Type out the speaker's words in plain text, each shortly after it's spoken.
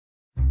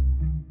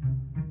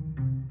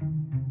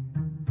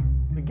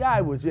guy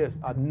was just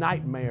a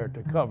nightmare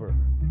to cover.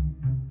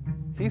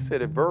 He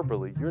said it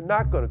verbally, "You're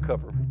not going to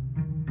cover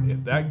me."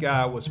 If that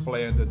guy was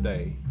playing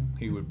today,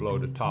 he would blow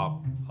the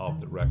top off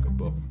the record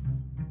book.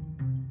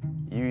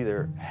 You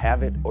either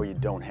have it or you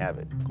don't have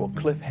it. Well,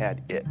 Cliff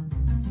had it.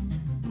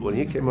 When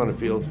he came on the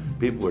field,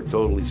 people were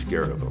totally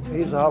scared of him.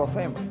 He's a Hall of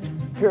Famer,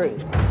 period.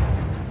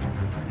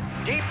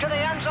 Deep to the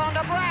end zone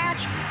to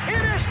Branch. It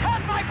is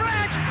caught by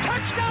Branch.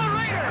 Touchdown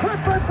Raider.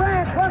 Clifford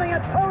Branch running a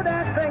toe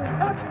dancing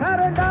up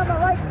pattern down the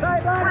right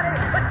sideline.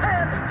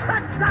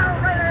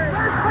 Touchdown Raiders.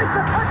 Branch makes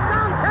a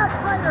touchdown catch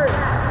Raiders.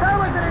 That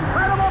was an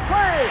incredible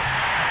play.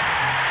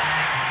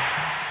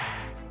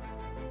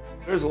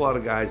 There's a lot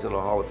of guys in the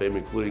Hall of Fame,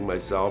 including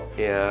myself,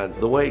 and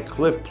the way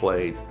Cliff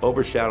played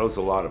overshadows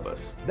a lot of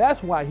us.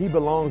 That's why he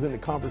belongs in the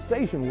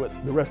conversation with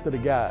the rest of the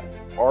guys.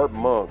 Art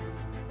Monk,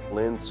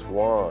 Lynn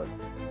Swann,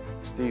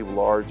 Steve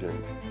Largent,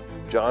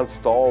 John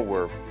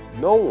Stallworth.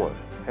 No one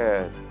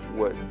had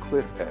what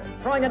Cliff had.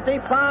 Throwing a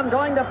deep bomb,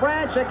 going to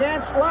Branch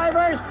against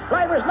Livers.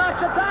 Livers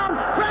knocks it down.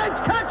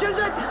 Branch catches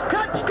it.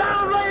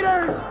 Touchdown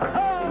Raiders.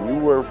 When you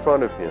were in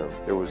front of him,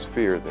 there was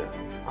fear there.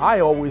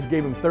 I always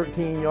gave him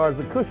 13 yards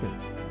of cushion,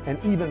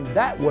 and even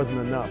that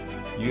wasn't enough.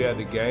 You had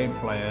the game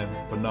plan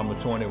for number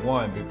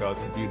 21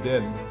 because if you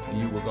didn't,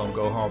 you were going to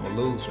go home a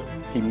loser.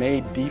 He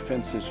made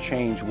defenses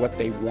change what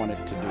they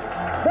wanted to do.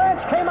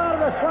 Branch came out of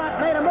the slot,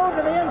 made a move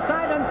to the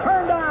inside, and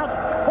turned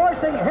out,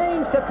 forcing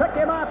Haynes to pick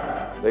him up.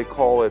 They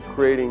call it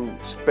creating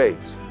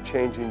space,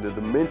 changing the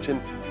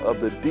dimension of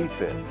the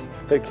defense.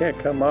 They can't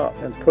come out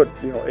and put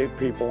 8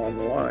 people on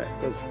the line,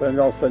 because then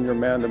all of a sudden you're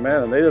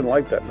man-to-man, and they didn't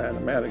like that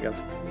man-to-man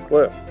against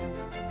Cliff.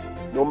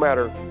 No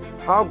matter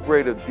how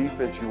great a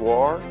defense you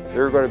are,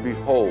 there are going to be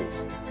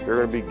holes. There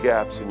are going to be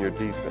gaps in your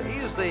defense.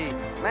 He's the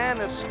man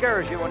that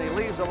scares you when he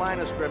leaves the line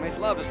of scrimmage.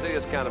 Love to see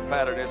this kind of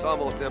pattern. It's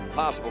almost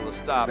impossible to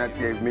stop. That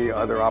gave me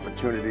other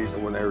opportunities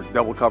when they were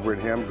double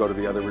covering him, go to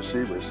the other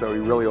receivers. So he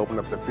really opened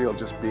up the field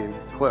just being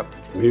Cliff.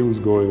 He was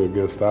going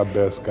against our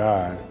best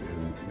guy,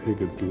 and he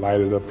could light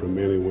it up from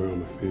anywhere on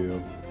the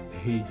field.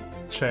 He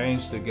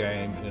changed the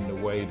game in the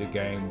way the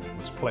game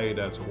was played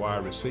as a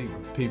wide receiver.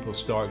 People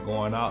start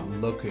going out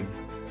and looking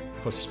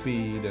for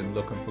speed and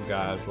looking for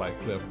guys like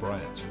Cliff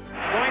Branch.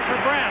 Going for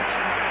Branch.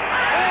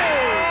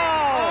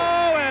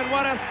 Oh, and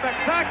what a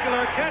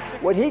spectacular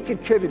catch. What he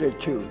contributed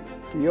to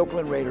the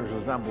Oakland Raiders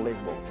was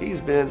unbelievable.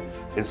 He's been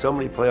in so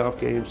many playoff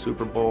games,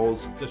 Super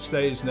Bowls. The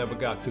stage never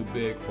got too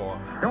big for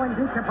him. Going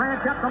deep to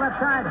Branch up the left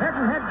side,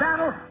 head-and-head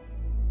battle.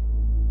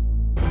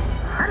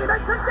 And he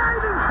makes a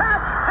diving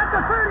catch at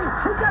the 30.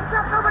 He gets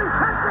up, nobody's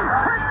touching.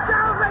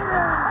 Touchdown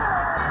Raiders.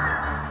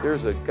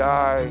 There's a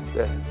guy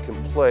that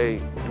can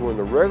play during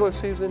the regular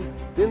season.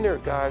 Then there are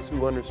guys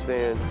who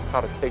understand how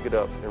to take it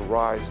up and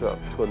rise up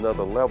to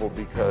another level,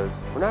 because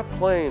we're not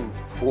playing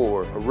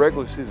for a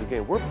regular season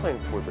game. We're playing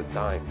for the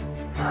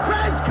diamonds.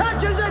 Branch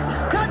catches it.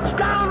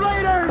 Touchdown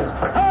Raiders.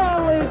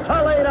 Holy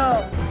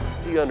Toledo.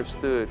 He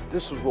understood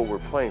this is what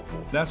we're playing for.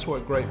 That's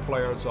what great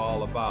players are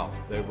all about.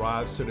 They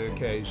rise to the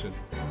occasion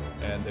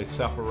and they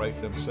separate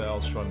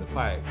themselves from the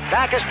pack.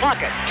 Back is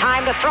Plunkett.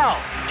 Time to throw.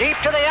 Deep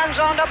to the end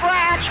zone to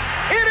Branch.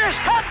 It is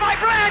caught by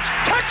Branch.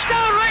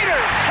 Touchdown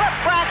Raiders. Cliff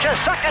Branch's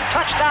second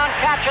touchdown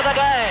catch of the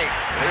day.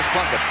 Here's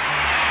Plunkett.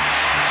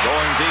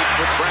 Going deep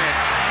with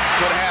Branch.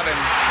 Could have him.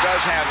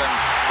 Does have him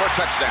for a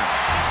touchdown.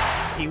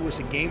 He was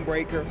a game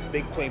breaker,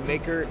 big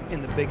playmaker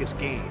in the biggest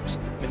games.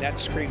 I mean, that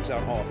screams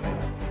out Hall of Fame.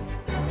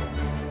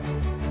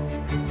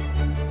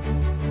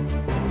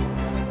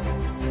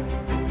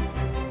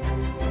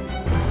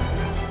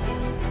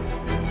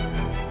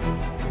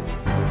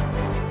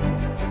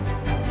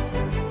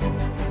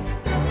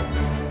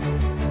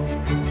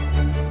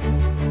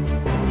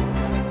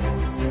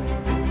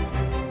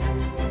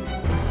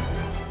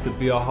 To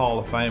be a Hall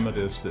of Famer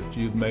is that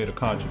you've made a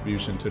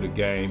contribution to the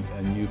game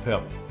and you've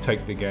helped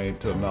take the game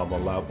to another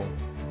level.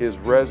 His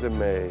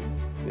resume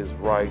is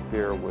right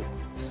there with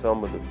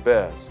some of the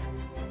best.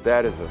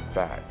 That is a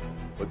fact.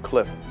 But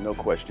Cliff, no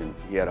question,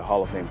 he had a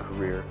Hall of Fame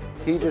career.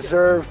 He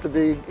deserves to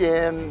be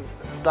in.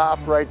 Stop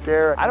right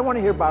there. I don't want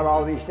to hear about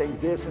all these things,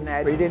 this and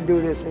that. He didn't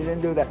do this, he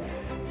didn't do that.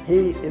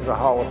 He is a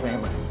Hall of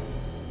Famer.